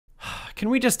Can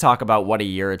we just talk about what a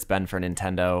year it's been for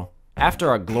Nintendo?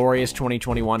 After a glorious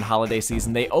 2021 holiday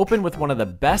season, they open with one of the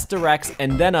best directs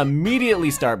and then immediately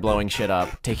start blowing shit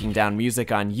up. Taking down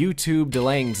music on YouTube,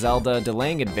 delaying Zelda,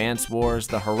 delaying Advance Wars,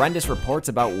 the horrendous reports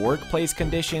about workplace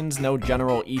conditions, no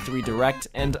general E3 Direct,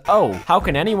 and oh, how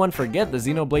can anyone forget the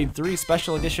Xenoblade 3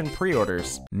 Special Edition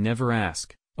pre-orders? Never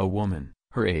ask a woman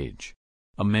her age,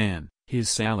 a man his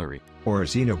salary, or a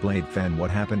Xenoblade fan what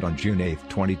happened on June 8,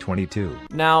 2022.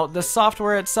 Now, the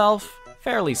software itself,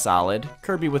 fairly solid.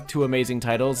 Kirby with 2 amazing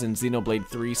titles and Xenoblade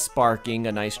 3 sparking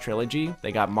a nice trilogy.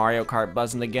 They got Mario Kart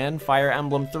buzzing again. Fire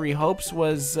Emblem 3 Hopes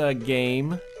was a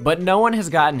game. But no one has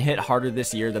gotten hit harder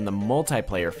this year than the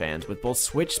multiplayer fans, with both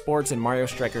Switch Sports and Mario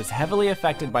Strikers heavily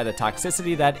affected by the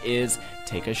toxicity that is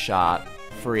take a shot.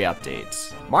 Free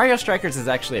updates. Mario Strikers is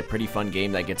actually a pretty fun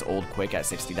game that gets old quick at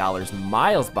 $60,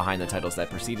 miles behind the titles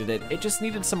that preceded it. It just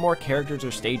needed some more characters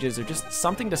or stages or just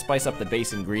something to spice up the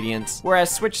base ingredients.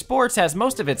 Whereas Switch Sports has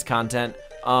most of its content,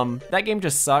 that game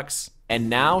just sucks. And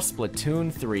now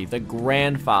Splatoon 3, the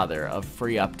grandfather of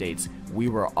free updates. We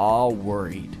were all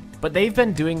worried. But they've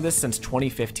been doing this since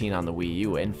 2015 on the Wii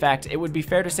U. In fact, it would be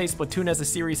fair to say Splatoon as a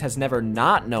series has never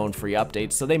not known free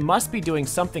updates, so they must be doing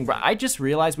something. But I just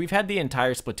realized we've had the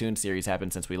entire Splatoon series happen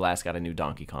since we last got a new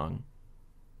Donkey Kong.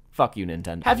 Fuck you,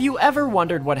 Nintendo. Have you ever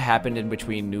wondered what happened in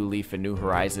between New Leaf and New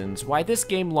Horizons? Why this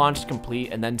game launched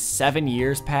complete and then 7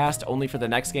 years passed only for the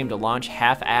next game to launch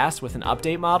half-assed with an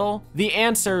update model? The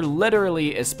answer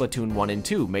literally is Splatoon 1 and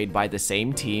 2, made by the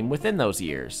same team within those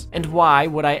years. And why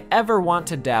would I ever want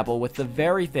to dabble with the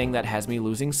very thing that has me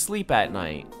losing sleep at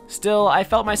night? Still, I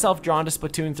felt myself drawn to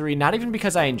Splatoon 3, not even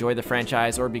because I enjoy the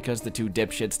franchise or because the 2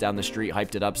 dipshits down the street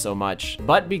hyped it up so much,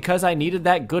 but because I needed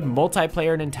that good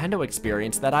multiplayer Nintendo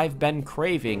experience that I've been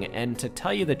craving, and to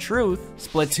tell you the truth,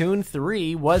 Splatoon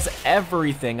 3 was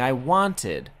everything I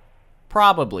wanted.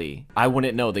 Probably. I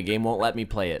wouldn't know, the game won't let me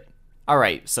play it.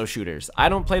 Alright, so shooters. I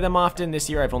don't play them often. This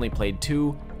year I've only played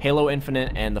 2, Halo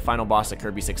Infinite and the final boss of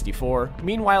Kirby 64.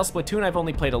 Meanwhile, Splatoon I've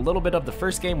only played a little bit of the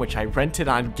first game, which I rented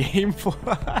on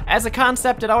Gamefly. As a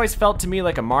concept, it always felt to me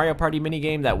like a Mario Party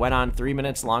minigame that went on 3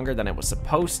 minutes longer than it was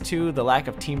supposed to, the lack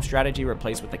of team strategy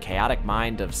replaced with the chaotic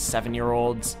mind of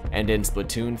 7-year-olds. And in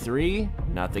Splatoon 3,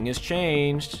 nothing has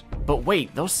changed. But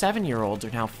wait, those 7-year-olds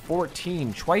are now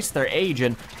 14, twice their age,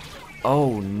 and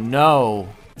oh no.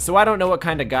 So I don't know what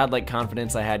kind of godlike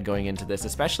confidence I had going into this,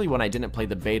 especially when I didn't play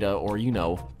the beta or, you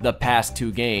know, the past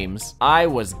 2 games. I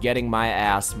was getting my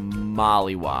ass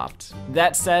mollywopped.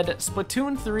 That said,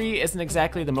 Splatoon 3 isn't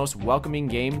exactly the most welcoming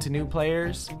game to new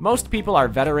players. Most people are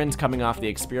veterans coming off the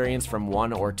experience from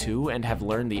 1 or 2 and have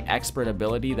learned the expert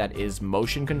ability that is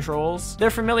motion controls.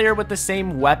 They're familiar with the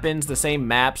same weapons, the same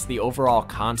maps, the overall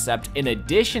concept, in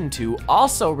addition to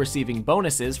also receiving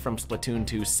bonuses from Splatoon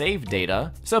 2 save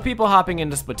data. So people hopping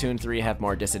into Splatoon 3 have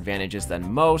more disadvantages than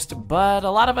most, but a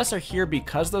lot of us are here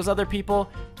because those other people,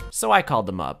 so I called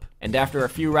them up. And after a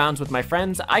few rounds with my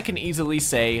friends, I can easily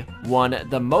say, 1,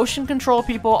 the motion control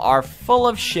people are full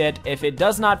of shit. If it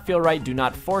does not feel right, do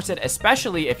not force it,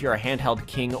 especially if you're a handheld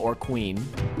king or queen.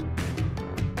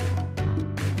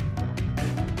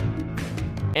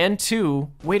 And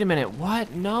 2, wait a minute,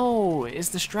 what? No, is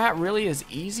the strat really as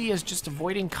easy as just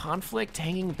avoiding conflict,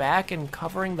 hanging back, and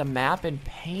covering the map in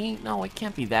paint? No, it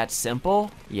can't be that simple.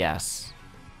 Yes.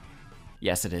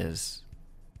 Yes, it is.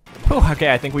 Whew,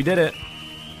 okay, I think we did it.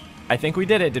 I think we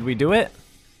did it. Did we do it?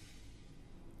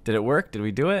 Did it work? Did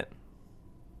we do it?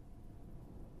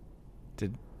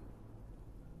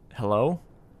 Hello?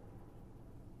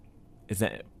 Is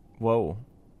that, whoa.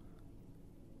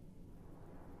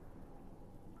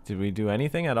 Did we do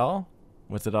anything at all?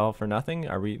 Was it all for nothing?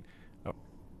 Are we... Oh.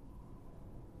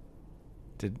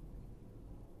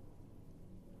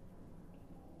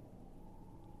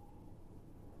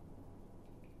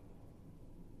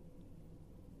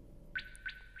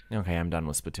 Okay, I'm done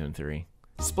with Splatoon 3.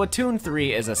 Splatoon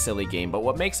 3 is a silly game, but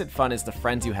what makes it fun is the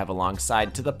friends you have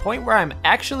alongside, to the point where I'm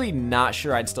actually not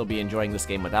sure I'd still be enjoying this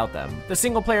game without them. The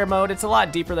single player mode, it's a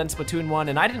lot deeper than Splatoon 1,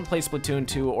 and I didn't play Splatoon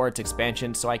 2 or its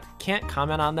expansion, so I can't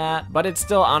comment on that, but it's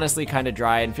still honestly kind of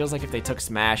dry and feels like if they took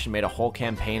Smash and made a whole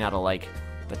campaign out of like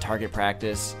the target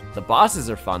practice. The bosses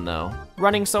are fun though.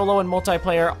 Running solo and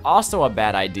multiplayer, also a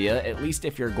bad idea, at least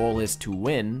if your goal is to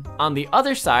win. On the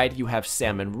other side, you have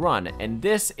Salmon Run, and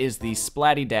this is the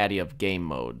splatty daddy of game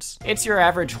modes. It's your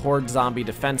average Horde Zombie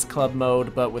Defense Club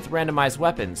mode, but with randomized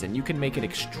weapons, and you can make it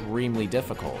extremely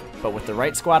difficult. But with the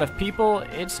right squad of people,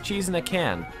 it's cheese in a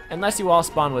can. Unless you all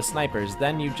spawn with snipers,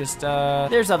 then you just,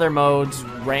 there's other modes,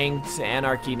 ranked,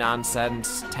 anarchy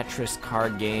nonsense, Tetris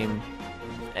card game.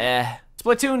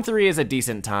 Splatoon 3 is a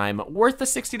decent time, worth the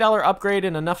 $60 upgrade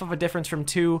and enough of a difference from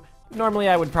 2. Normally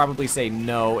I would probably say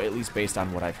no, at least based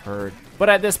on what I've heard. But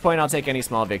at this point I'll take any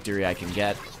small victory I can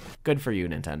get. Good for you,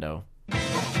 Nintendo.